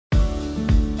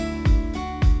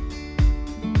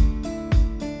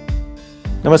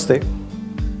Namaste,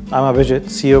 I'm Abhijit,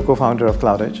 CEO co-founder of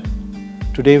CloudHedge.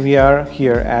 Today we are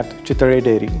here at Chitale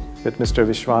Dairy with Mr.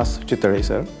 Vishwas Chitale,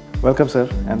 sir. Welcome, sir,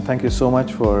 and thank you so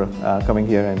much for coming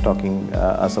here and talking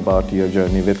us about your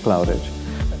journey with CloudHedge.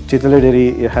 Chitale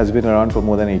Dairy has been around for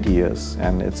more than 80 years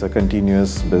and it's a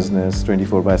continuous business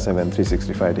 24/7,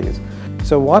 365 days.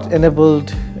 So what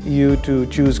enabled you to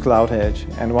choose CloudHedge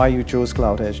and why you chose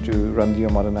CloudHedge to run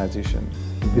your modernization?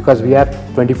 Because we are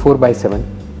 24/7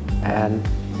 and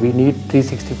we need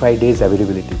 365 days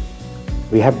availability.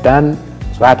 We have done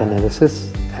SWOT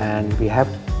analysis and we have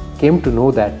came to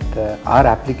know that our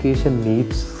application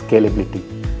needs scalability.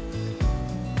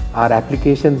 Our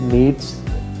application needs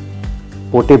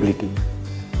portability.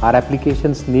 Our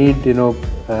applications need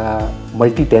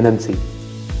multi-tenancy.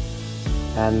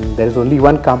 And there is only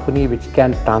one company which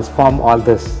can transform all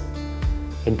this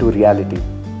into reality.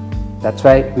 That's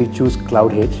why we choose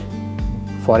CloudHedge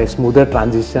for a smoother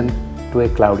transition to a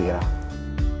cloud era.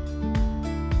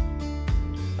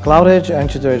 CloudHedge and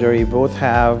Chitale Dairy both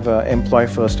have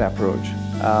employee-first approach.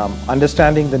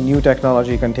 Understanding the new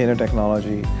technology, container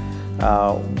technology,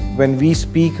 when we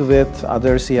speak with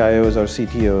other CIOs or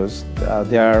CTOs,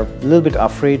 they are a little bit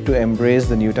afraid to embrace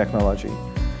the new technology.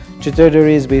 Chitale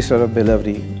Dairy is based out of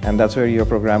Bellevue, and that's where your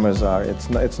programmers are.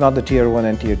 It's not the tier 1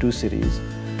 and tier 2 cities.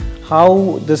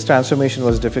 How this transformation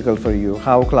was difficult for you?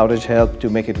 How CloudHedge helped to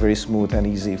make it very smooth and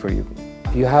easy for you?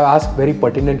 You have asked very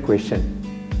pertinent question.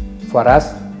 For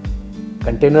us,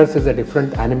 containers is a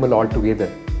different animal altogether,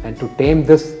 and to tame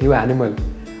this new animal,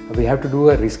 we have to do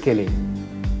a rescaling.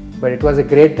 But it was a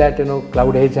great that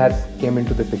CloudHedge has came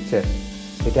into the picture.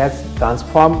 It has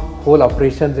transformed whole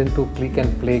operations into click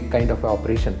and play kind of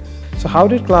operation. So how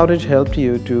did CloudHedge help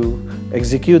you to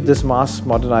execute this mass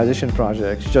modernization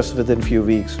project just within few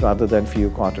weeks rather than few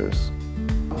quarters?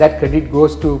 That credit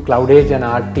goes to CloudHedge and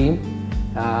our team,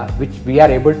 which we are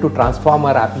able to transform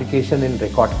our application in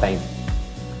record time.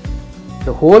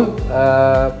 The whole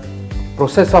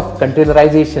process of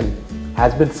containerization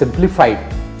has been simplified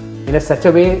in such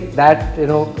a way that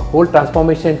the whole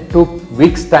transformation took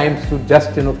weeks time to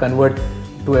just convert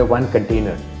to a one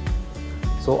container.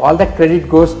 So all that credit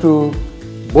goes to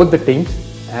both the teams,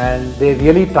 and they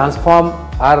really transform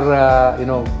our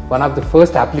one of the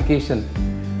first application.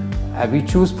 We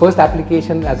choose first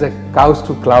application as a cows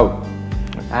to cloud,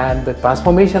 and the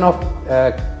transformation of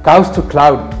cows to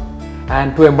cloud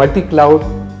and to a multi-cloud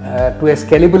to a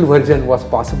scalable version was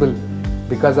possible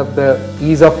because of the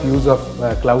ease of use of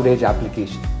CloudHedge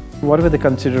application. What were the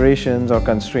considerations or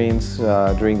constraints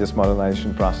during this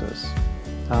modernization process?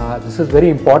 This is very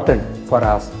important for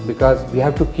us because we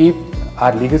have to keep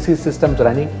our legacy systems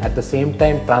running at the same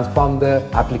time transform the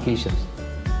applications.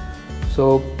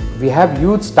 So we have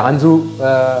used Tanzu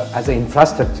as an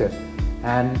infrastructure,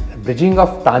 and bridging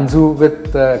of Tanzu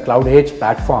with the CloudHedge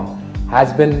platform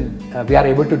has been, we are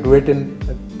able to do it in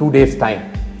 2 days time.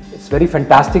 It's very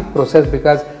fantastic process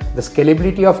because the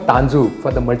scalability of Tanzu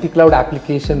for the multi-cloud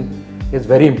application is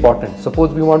very important.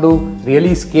 Suppose we want to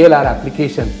really scale our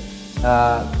application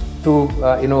to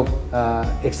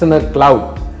external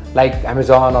cloud like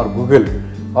Amazon or Google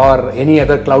or any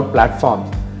other cloud platforms.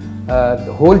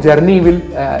 The whole journey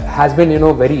has been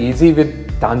very easy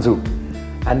with Tanzu,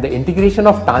 and the integration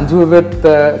of Tanzu with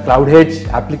CloudHedge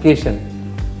application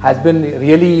has been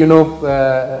really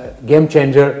game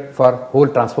changer for whole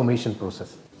transformation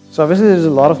process. So obviously there's a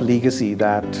lot of legacy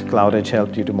that CloudHedge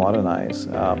helped you to modernize,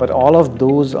 but all of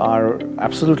those are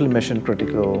absolutely mission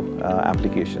critical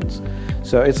applications.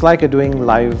 So it's like doing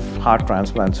live heart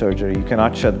transplant surgery. You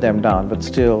cannot shut them down, but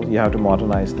still you have to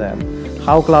modernize them.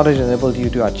 How CloudHedge enabled you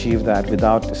to achieve that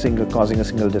without causing a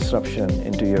single disruption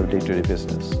into your day-to-day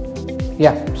business?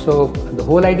 Yeah, so the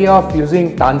whole idea of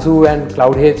using Tanzu and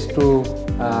CloudHedge to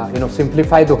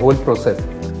simplify the whole process.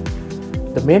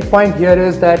 The main point here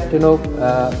is that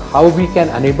how we can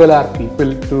enable our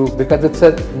people to, because it's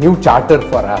a new charter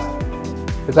for us,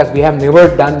 because we have never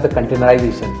done the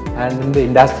containerization, and in the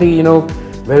industry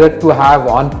whether to have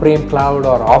on-prem cloud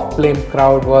or off-prem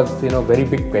cloud was very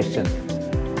big question.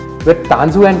 With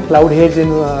Tanzu and CloudHedge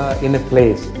in a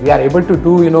place, we are able to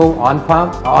do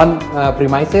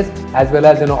on-premises as well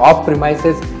as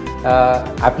off-premises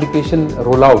application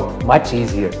rollout much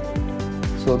easier.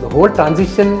 So the whole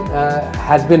transition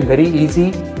has been very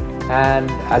easy,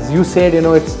 and as you said,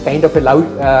 it's kind of a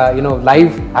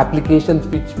live applications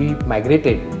which we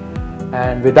migrated,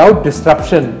 and without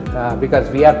disruption because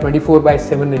we are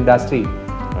 24/7 industry,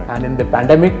 and in the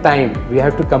pandemic time we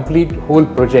have to complete whole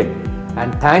project,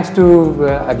 and thanks to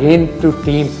again to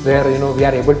teams where we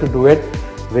are able to do it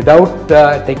without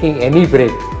taking any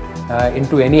break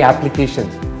into any application.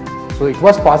 So it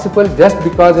was possible just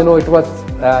because it was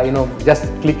just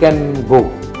click and go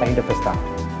kind of a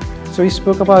stuff. So we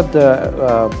spoke about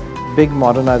the big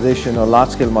modernization or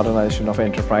large-scale modernization of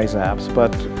enterprise apps,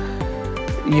 but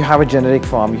you have a generic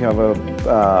farm, you have a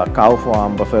cow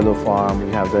farm, buffalo farm,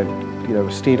 you have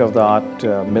the state-of-the-art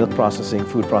milk processing,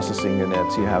 food processing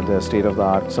units, you have the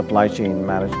state-of-the-art supply chain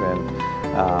management,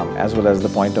 as well as the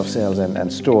point of sales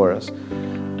and stores.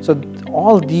 So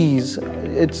all these,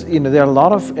 there are a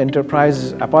lot of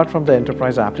enterprise, apart from the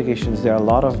enterprise applications, there are a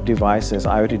lot of devices,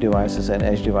 IoT devices and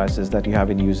edge devices that you have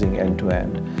been using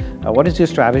end-to-end. What is your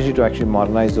strategy to actually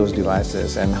modernize those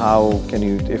devices, and how can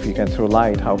you, if you can throw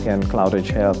light, how can CloudHedge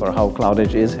help, or how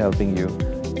CloudHedge is helping you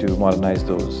to modernize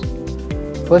those?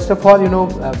 First of all,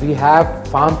 we have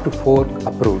farm to fork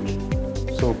approach.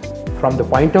 So from the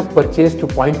point of purchase to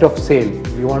point of sale,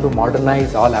 we want to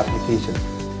modernize all applications.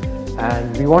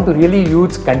 And we want to really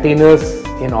use containers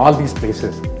in all these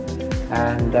places.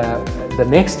 And the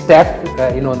next step,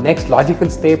 next logical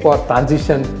step or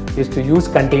transition is to use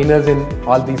containers in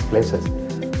all these places.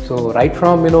 So right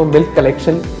from milk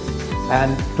collection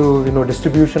and to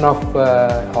distribution of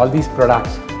all these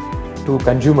products to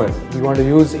consumers, we want to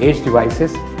use edge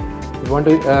devices. We want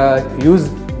to use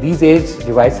these edge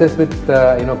devices with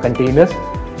containers,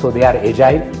 so they are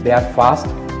agile, they are fast,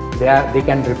 they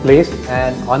can replace,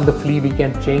 and on the fly we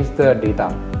can change the data.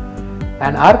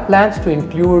 And our plans to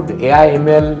include AI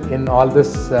ML in all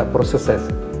this processes,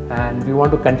 and we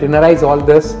want to containerize all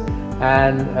this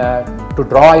and to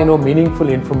draw meaningful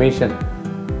information.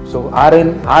 So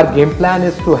our game plan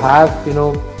is to have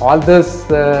all this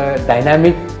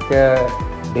dynamic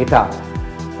data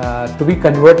to be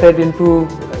converted into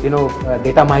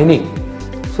data mining,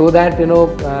 so that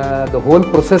the whole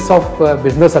process of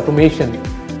business automation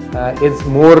is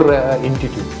more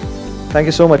intuitive. Thank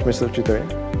you so much, Mr. Chitale.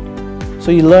 So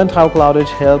you learned how CloudHedge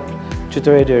helped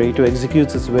Chitale Dairy to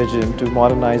execute its vision to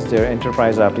modernize their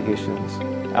enterprise applications,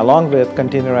 along with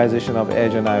containerization of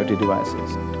edge and IoT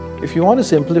devices. If you want to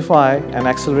simplify and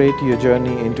accelerate your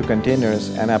journey into containers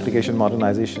and application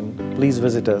modernization, please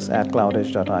visit us at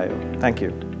cloudhedge.io. Thank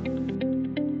you.